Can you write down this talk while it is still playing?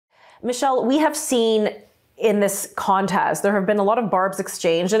Michelle, we have seen in this contest, there have been a lot of barbs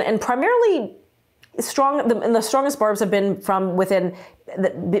exchanged, and primarily the strongest barbs have been from within,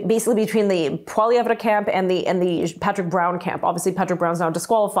 basically between the Poilievre camp and the Patrick Brown camp. Obviously, Patrick Brown's now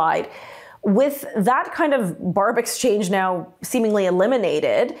disqualified. With that kind of barb exchange now seemingly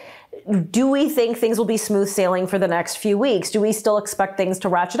eliminated, do we think things will be smooth sailing for the next few weeks? Do we still expect things to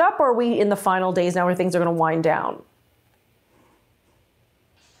ratchet up, or are we in the final days now where things are going to wind down?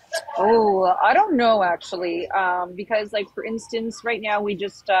 Oh, I don't know, actually, because, like, for instance, right now we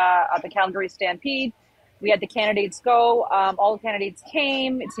just, at the Calgary Stampede, we had the candidates go. All the candidates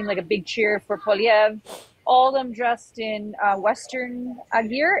came. It seemed like a big cheer for Poilievre. All of them dressed in Western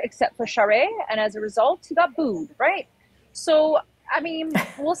gear, except for Charest, and as a result, he got booed, right? So, I mean,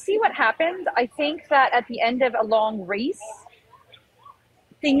 we'll see what happens. I think that at the end of a long race,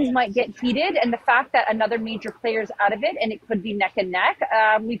 things might get heated, and the fact that another major player is out of it and it could be neck and neck,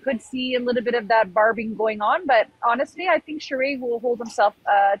 we could see a little bit of that barbing going on. But honestly, I think Charest will hold himself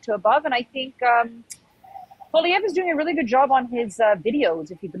to above, and I think Poilievre is doing a really good job on his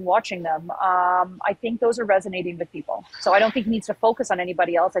videos, if you've been watching them. I think those are resonating with people. So I don't think he needs to focus on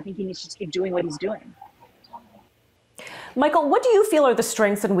anybody else. I think he needs to just keep doing what he's doing. Michael, what do you feel are the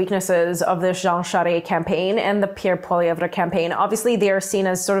strengths and weaknesses of the Jean Charest campaign and the Pierre Poilievre campaign? Obviously, they are seen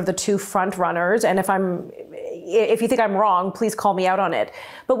as sort of the two front runners, and if you think I'm wrong, please call me out on it.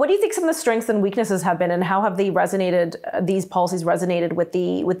 But what do you think some of the strengths and weaknesses have been, and how have they resonated? These policies resonated with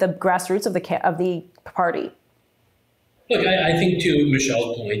the grassroots of the party? Look, I think to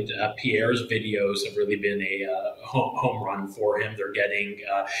Michelle's point, Pierre's videos have really been a home run for him. They're getting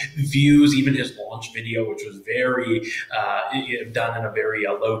views. Even his launch video, which was very done in a very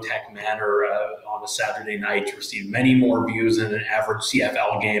low-tech manner on a Saturday night, received many more views than an average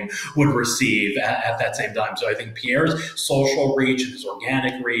CFL game would receive at that same time. So I think Pierre's social reach, his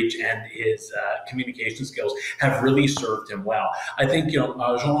organic reach, and his communication skills have really served him well. I think Jean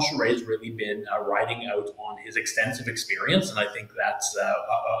Charest has really been riding out on his extensive experience. And I think that's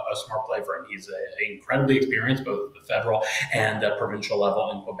a smart play for him. He's incredibly experienced, both at the federal and provincial level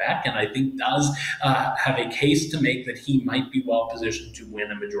in Quebec, and I think does have a case to make that he might be well positioned to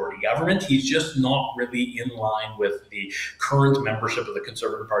win a majority government. He's just not really in line with the current membership of the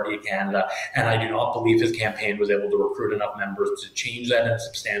Conservative Party of Canada, and I do not believe his campaign was able to recruit enough members to change that in a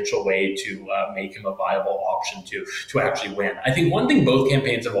substantial way to make him a viable option to actually win. I think one thing both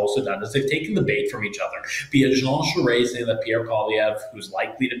campaigns have also done is they've taken the bait from each other, be it Jean Charest saying that Pierre Poilievre, who's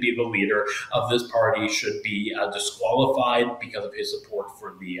likely to be the leader of this party, should be disqualified because of his support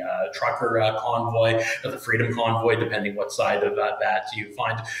for the trucker convoy or the Freedom Convoy, depending what side of that you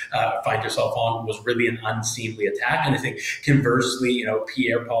find yourself on, was really an unseemly attack. And I think conversely,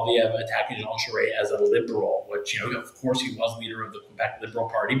 Pierre Poilievre attacking Jean Charest as a liberal, which, of course he was leader of the Quebec Liberal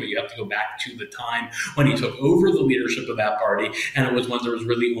Party, but you have to go back to the time when he took over the leadership of that party, and it was when there was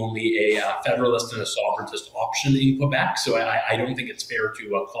really only a federalist and a sovereigntist option in Quebec. So I don't think it's fair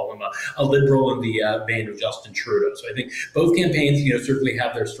to call him a liberal in the vein of Justin Trudeau. So I think both campaigns, certainly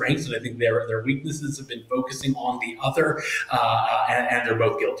have their strengths, and I think their weaknesses have been focusing on the other, and they're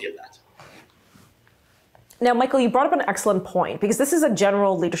both guilty of that. Now, Michael, you brought up an excellent point, because this is a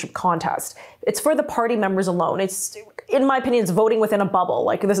general leadership contest. It's for the party members alone. It's, in my opinion, it's voting within a bubble.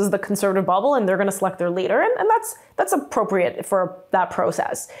 Like, this is the Conservative bubble, and they're going to select their leader, and that's appropriate for that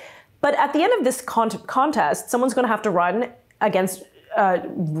process. But at the end of this contest, someone's going to have to run against,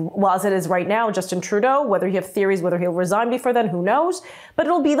 well, as it is right now, Justin Trudeau. Whether you have theories whether he'll resign before then, who knows? But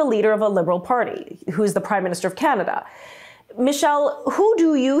it'll be the leader of a Liberal Party, who's the Prime Minister of Canada. Michelle, who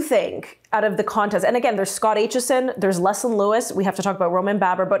do you think out of the contest, and again, there's Scott Aitchison, there's Leslyn Lewis, we have to talk about Roman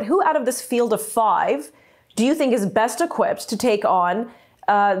Baber, but who out of this field of five do you think is best equipped to take on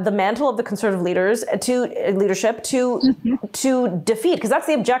the mantle of the Conservative leadership to defeat, because that's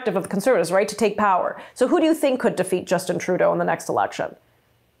the objective of the Conservatives, right, to take power. So who do you think could defeat Justin Trudeau in the next election?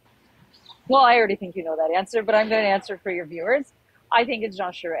 Well, I already think you know that answer, but I'm going to answer for your viewers. I think it's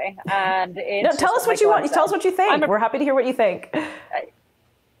Jean Charest. And it's tell us what you want. Tell us what you think. We're happy to hear what you think.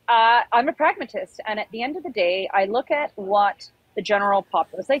 I'm a pragmatist, and at the end of the day, I look at what the general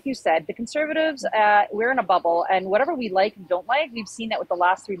populace, like you said, the Conservatives, we're in a bubble, and whatever we like and don't like, we've seen that with the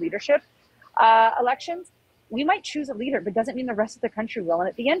last three leadership elections. We might choose a leader, but doesn't mean the rest of the country will. And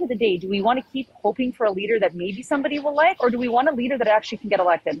at the end of the day, do we want to keep hoping for a leader that maybe somebody will like, or do we want a leader that actually can get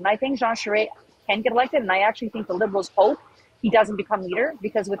elected? And I think Jean Charest can get elected, and I actually think the Liberals hope he doesn't become leader,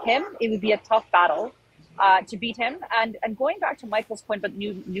 because with him, it would be a tough battle to beat him. And going back to Michael's point about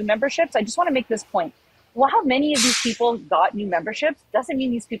new memberships, I just want to make this point. Well, how many of these people got new memberships doesn't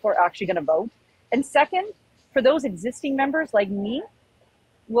mean these people are actually going to vote. And second, for those existing members like me,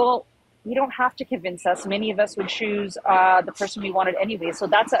 Well, you don't have to convince us. Many of us would choose the person we wanted anyway. So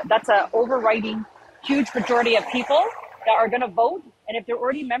that's a overriding huge majority of people that are going to vote. And if they're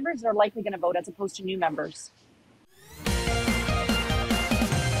already members, they're likely going to vote as opposed to new members.